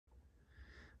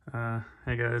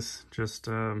Hey guys, just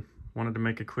wanted to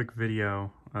make a quick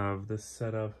video of this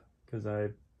setup because I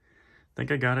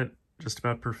think I got it just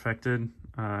about perfected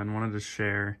and wanted to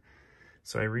share.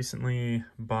 So I recently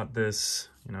bought this,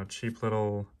 cheap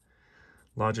little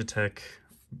Logitech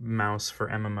mouse for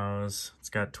MMOs. It's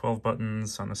got 12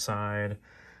 buttons on the side.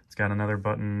 It's got another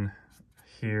button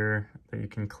here that you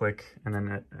can click, and then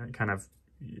it kind of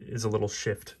is a little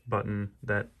shift button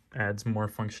that adds more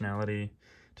functionality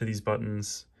to these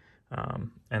buttons.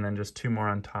 And then just two more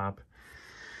on top.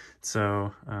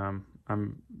 So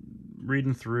I'm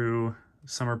reading through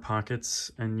Summer Pockets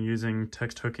and using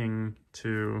text hooking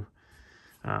to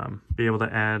be able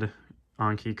to add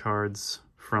Anki cards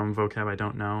from vocab I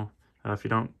don't know. If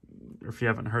you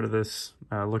haven't heard of this,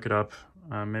 look it up.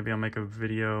 Maybe I'll make a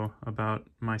video about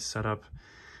my setup,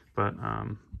 but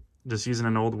just using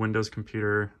an old Windows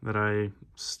computer that I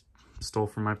stole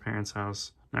from my parents'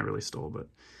 house. Not really stole, but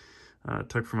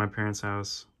took from my parents'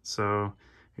 house. So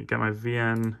you got my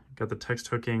VN, got the text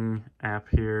hooking app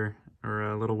here, or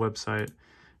a little website,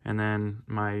 and then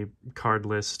my card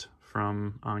list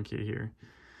from Anki here.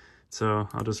 So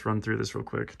I'll just run through this real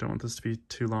quick. Don't want this to be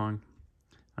too long.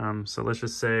 So let's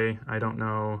just say I don't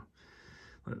know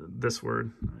this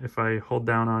word. If I hold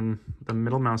down on the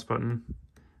middle mouse button,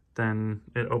 then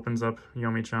it opens up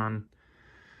Yomichan.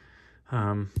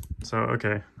 So,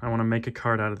 okay, I want to make a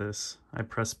card out of this. I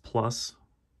press plus.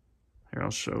 Here, I'll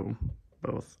show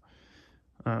both.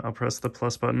 I'll press the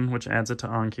plus button, which adds it to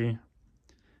Anki.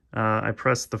 I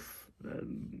press the...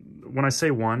 when I say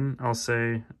one, I'll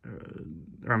say...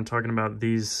 or I'm talking about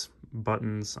these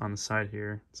buttons on the side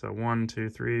here. So 1, 2,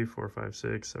 3, 4, 5,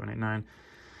 6, 7, 8, 9,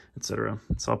 etc.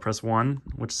 So I'll press 1,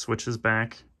 which switches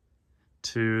back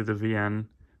to the VN.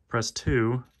 Press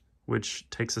 2, which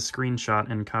takes a screenshot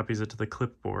and copies it to the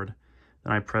clipboard.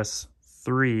 Then I press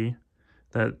 3,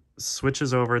 that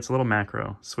switches over, it's a little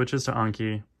macro, switches to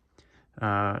Anki,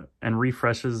 and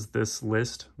refreshes this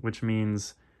list, which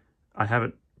means I have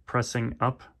it pressing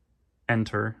up,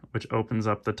 enter, which opens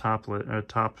up the top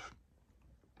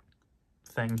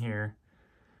thing here.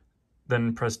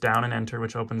 Then press down and enter,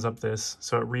 which opens up this.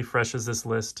 So it refreshes this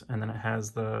list, and then it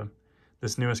has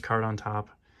this newest card on top.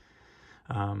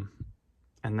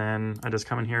 And then I just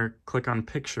come in here, click on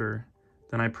picture,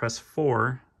 then I press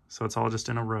 4, so it's all just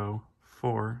in a row,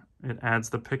 4. It adds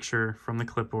the picture from the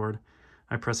clipboard.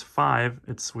 I press 5,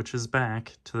 it switches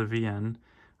back to the VN.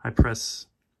 I press,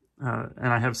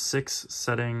 and I have 6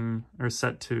 set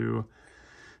to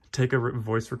take a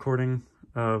voice recording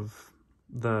of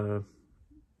the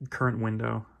current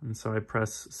window. And so I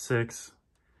press 6,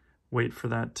 wait for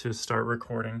that to start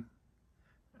recording.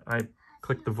 I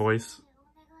click the voice.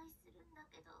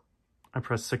 I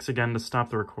press 6 again to stop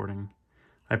the recording.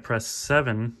 I press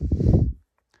 7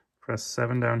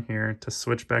 down here to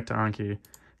switch back to Anki.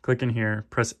 Click in here,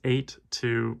 press 8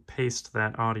 to paste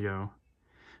that audio,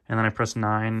 and then I press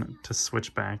 9 to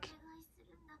switch back.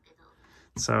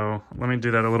 So let me do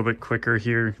that a little bit quicker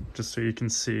here, just so you can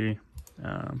see.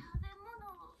 All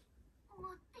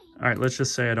right, let's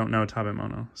just say I don't know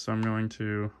tabemono. So I'm going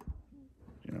to,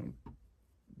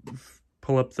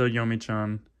 pull up the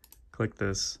Yomichan, click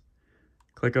this.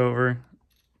 Click over,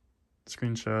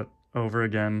 screenshot, over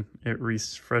again, it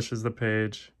refreshes the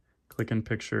page, click in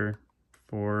picture,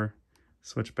 4,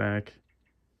 switch back.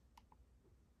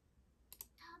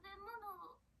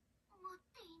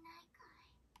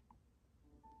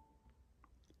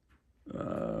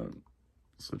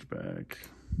 Switch back.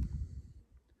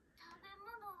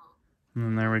 And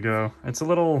then there we go. It's a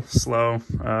little slow,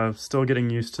 still getting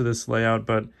used to this layout,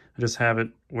 but I just have it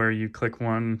where you click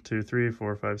 1, 2, 3,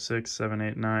 4, 5, 6, 7,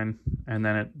 8, 9, and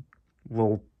then it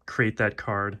will create that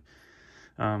card.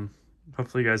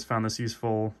 Hopefully you guys found this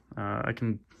useful. I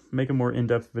can make a more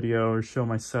in-depth video or show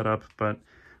my setup, but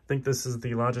I think this is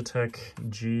the Logitech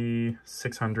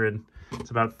G600.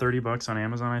 It's about 30 bucks on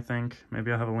Amazon, I think. Maybe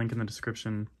I'll have a link in the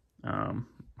description.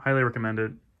 Highly recommend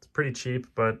it. It's pretty cheap,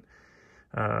 but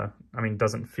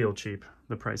doesn't feel cheap.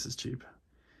 The price is cheap.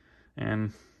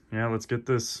 And yeah, let's get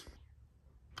this.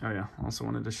 Oh yeah, also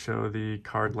wanted to show the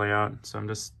card layout. So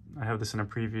I have this in a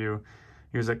preview.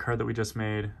 Here's that card that we just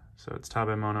made. So it's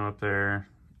tabemono up there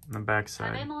on the back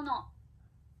side.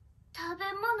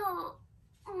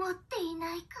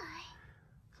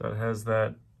 So it has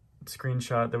that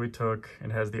screenshot that we took.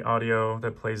 It has the audio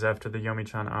that plays after the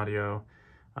Yomichan audio.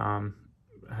 It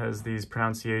has these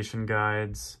pronunciation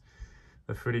guides,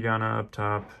 the furigana up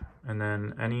top, and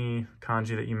then any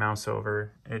kanji that you mouse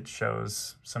over, it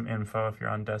shows some info if you're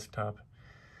on desktop.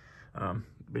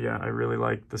 But yeah, I really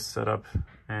like this setup,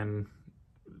 and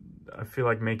I feel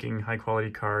like making high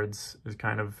quality cards is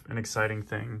kind of an exciting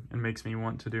thing and makes me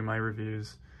want to do my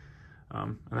reviews.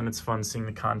 And then it's fun seeing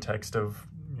the context of,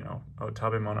 you know, oh,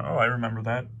 Tabemona, oh, I remember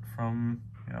that from,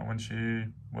 you know, when she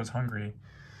was hungry,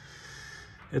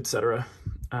 etc.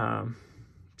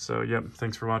 So, yep,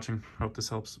 thanks for watching. Hope this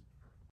helps.